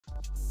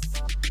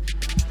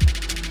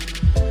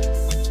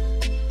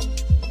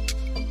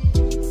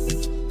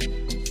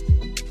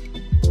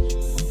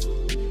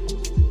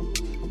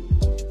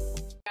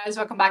guys,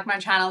 welcome back to my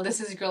channel.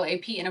 This is your girl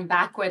AP and I'm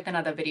back with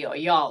another video.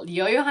 Y'all,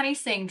 Yo-Yo Honey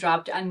Singh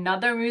dropped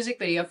another music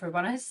video for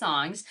one of his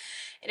songs.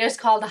 It is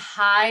called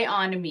High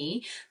on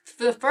Me.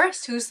 For the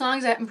first two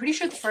songs, I'm pretty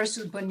sure the first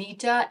was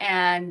Bonita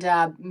and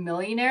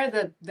Millionaire.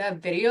 The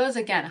videos,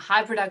 again,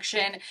 high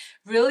production,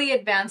 really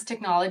advanced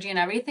technology and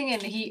everything,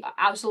 and he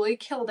absolutely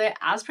killed it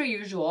as per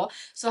usual.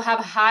 So have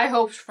high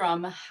hopes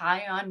from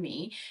High on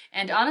Me.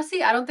 And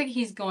honestly, I don't think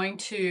he's going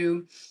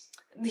to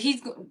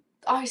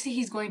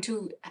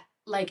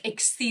like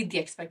exceed the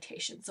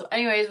expectations. So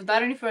anyways,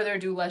 without any further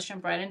ado, let's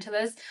jump right into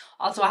this.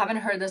 Also, I haven't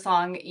heard the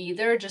song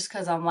either, just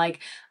because I'm like,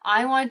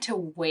 I want to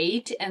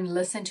wait and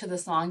listen to the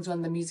songs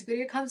when the music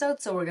video comes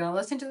out. So we're gonna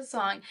listen to the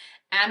song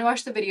and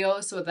watch the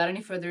video. So without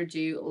any further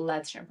ado,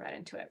 let's jump right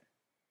into it.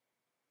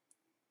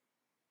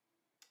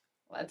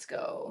 Let's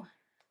go.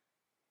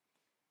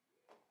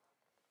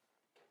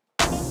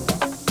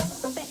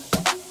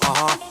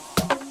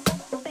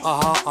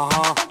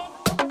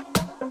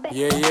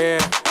 Yeah.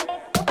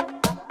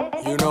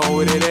 You know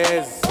who it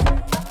is.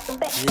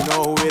 You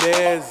know who it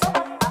is.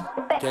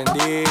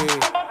 Candy.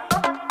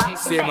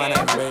 Say my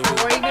name, baby.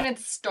 Before even it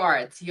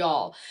starts,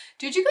 y'all,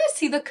 did you guys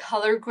see the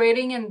color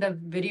grading and the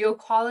video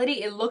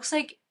quality? It looks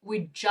like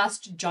we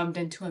just jumped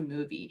into a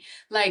movie.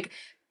 Like,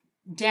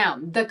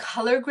 damn, the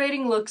color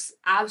grading looks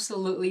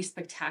absolutely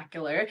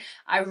spectacular.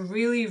 I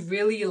really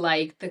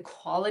like the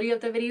quality of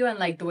the video and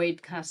like the way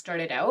it kind of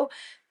started out.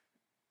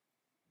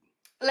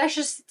 Let's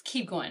just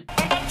keep going.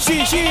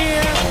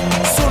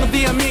 सुन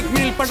दिया meek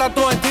मिल पटा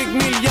तो thick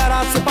मिल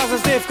यारा से पास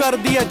save कर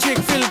दिया चिक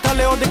fill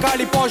थले ओदे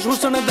काली पॉश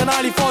हुसन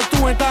दनाली फॉल तू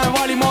है टाइम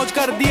वाली मौज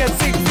कर दिया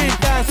सिक फिल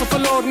डांस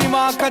फ्लोर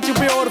निमा कच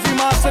पे और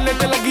फीमा से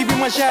लेते लगी भी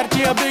मशहर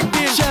की a big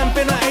deal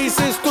champagne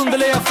aces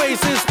तुंदले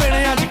faces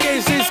पेने आज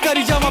cases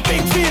करी जावा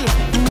big feel.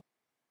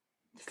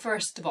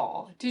 First of all,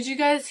 did you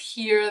guys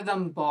hear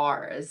them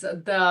bars?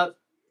 The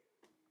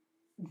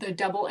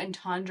double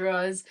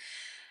entendres.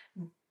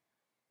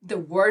 The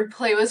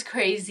wordplay was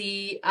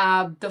crazy.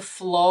 The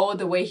flow,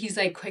 the way he's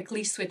like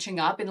quickly switching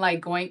up and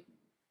like going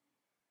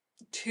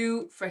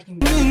too freaking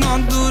good.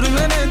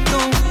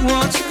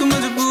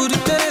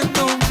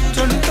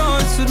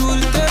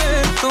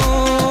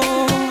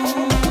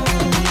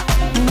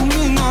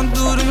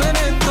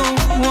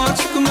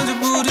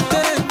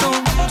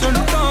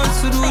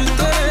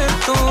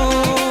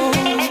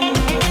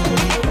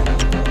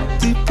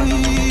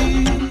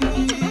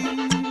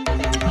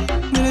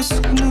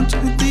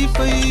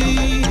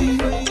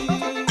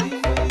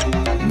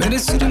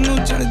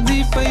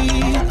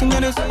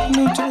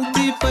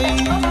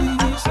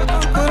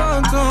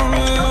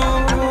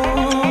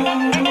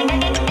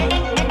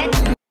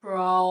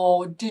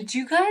 Bro, did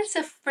you guys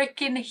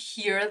freaking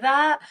hear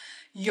that?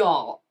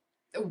 Y'all,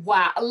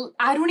 wow,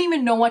 I don't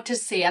even know what to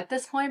say at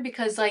this point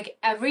because like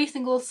every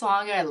single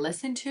song I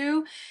listen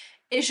to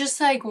is just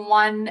like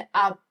one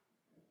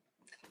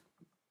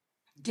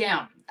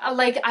damn,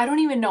 like I don't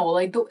even know,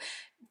 like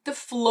the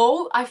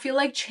flow I feel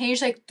like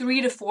changed like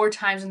 3 to 4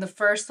 times in the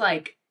first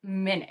like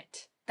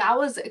minute. That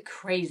was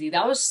crazy.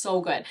 That was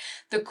so good.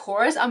 The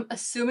chorus, I'm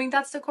assuming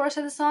that's the chorus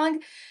of the song.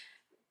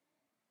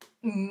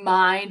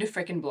 Mind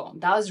freaking blown.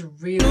 That was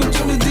really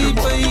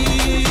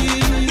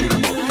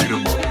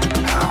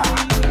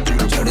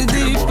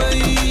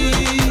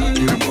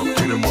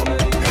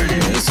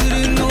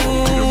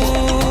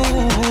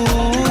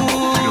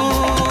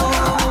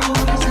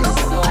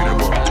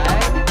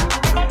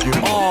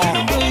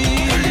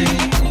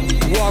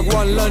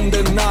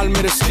London नाल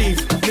मेरे sleeve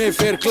ने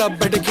फेर club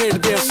बैठे खेड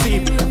दे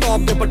असीब top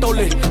दे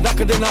पटोले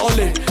रख देना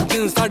ओले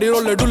jeans साडी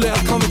रोले डुले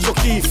अखां विचों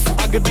कीफ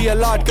अग दी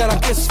अलाट करा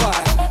किस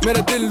फायर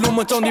मेरे दिल नू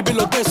मचाउंदी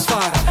बिलो दिस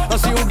फायर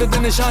असी उड़ दे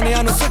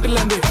निशानियां नू सट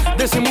लैंदे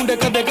देसी मुंडे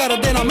कदे कर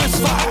देना मिस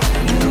फायर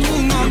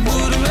ना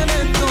दूर मेरे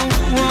तो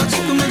वाच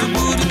तू मेरे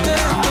दूर ते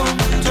तो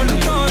चढ़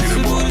टॉस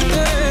दूर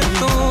ते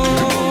तो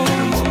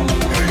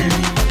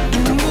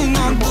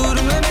ना दूर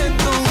मेरे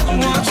तो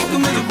वाच तू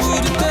मेरे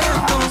दूर ते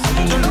तो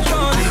चढ़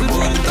टॉस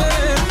दूर ते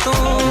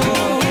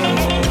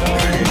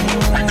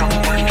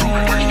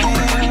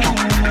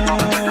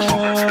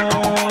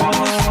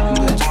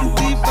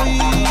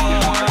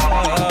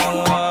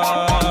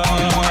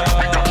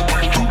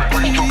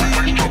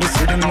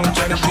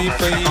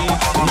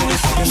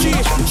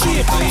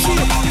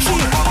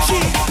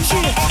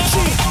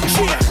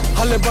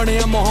हले बने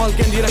माहौल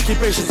कहंदी रखी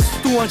पेशेंस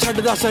तू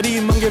छड्डदा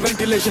शरीर मंगे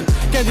वेंटिलेशन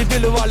कहंदी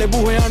दिल वाले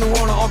बूहे आनू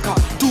आना औखा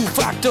टू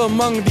फैक्टर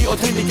मंग दी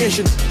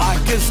authentication I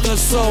kiss the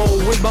soul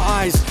with my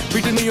eyes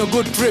beating in your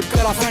good trip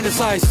करा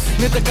fantasize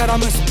नित करा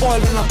मैं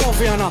spoil ना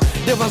कॉफी आना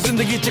देवा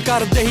जिंदगी च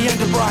कर दे ही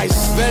enterprise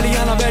वेली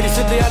आना वेली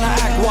सिद्धे आना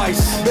act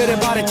wise मेरे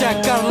बारे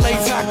चेक कर लई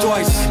fact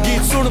wise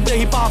गीत सुन दे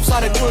ही पाप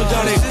सारे खुल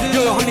जाने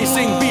Yo Honey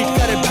Singh beat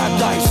करे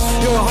baptize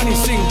Yo Honey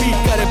Singh beat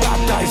करे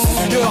baptize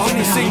Yo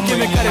Honey Singh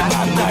give me करे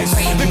baptize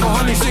Yo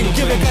Honey Singh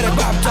give me करे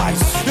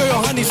baptize Yo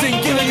Honey Singh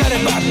give me करे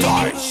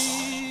baptize.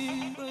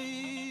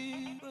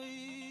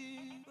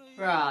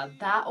 Bruh,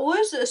 that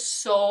was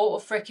so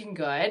freaking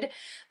good.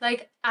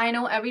 Like, I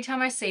know every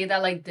time I say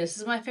that, like, this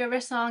is my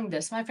favorite song,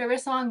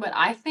 but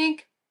I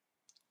think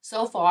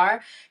So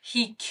far,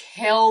 he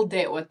killed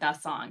it with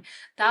that song.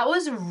 That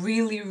was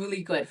really,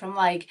 really good. From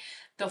like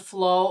the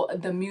flow,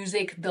 the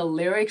music, the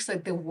lyrics,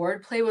 like the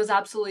wordplay was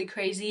absolutely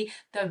crazy.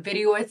 The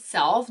video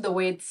itself, the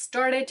way it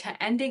started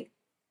to ending.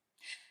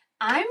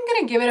 I'm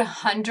gonna give it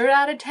 100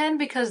 out of 10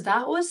 because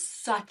that was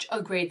such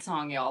a great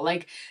song, y'all.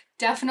 Like,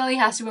 definitely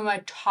has to be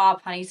my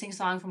top Honey Singh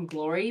song from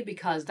Glory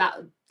because that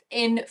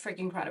freaking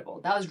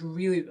incredible. That was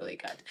really, really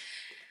good.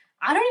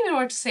 I don't even know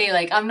what to say.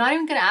 Like, I'm not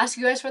even gonna ask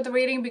you guys for the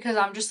rating because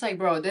I'm just like,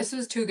 bro, this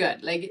was too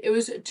good. Like, it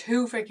was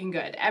too freaking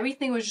good.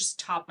 Everything was just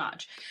top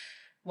notch.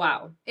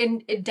 Wow.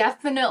 And it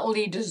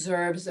definitely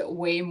deserves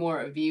way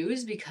more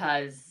views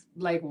because,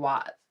 like,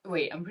 what?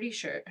 Wait, I'm pretty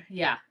sure.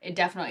 Yeah, it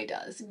definitely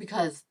does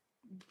because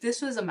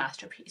this was a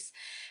masterpiece.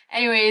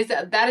 Anyways,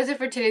 that is it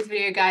for today's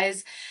video,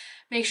 guys.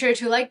 Make sure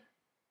to like...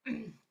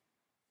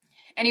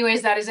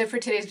 Anyways, that is it for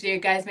today's video,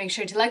 guys. Make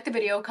sure to like the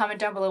video, comment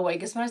down below what you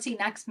guys want to see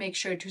next. Make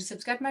sure to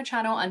subscribe to my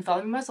channel and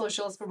follow me on my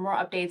socials for more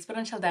updates. But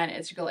until then,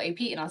 it's your girl AP,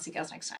 and I'll see you guys next time.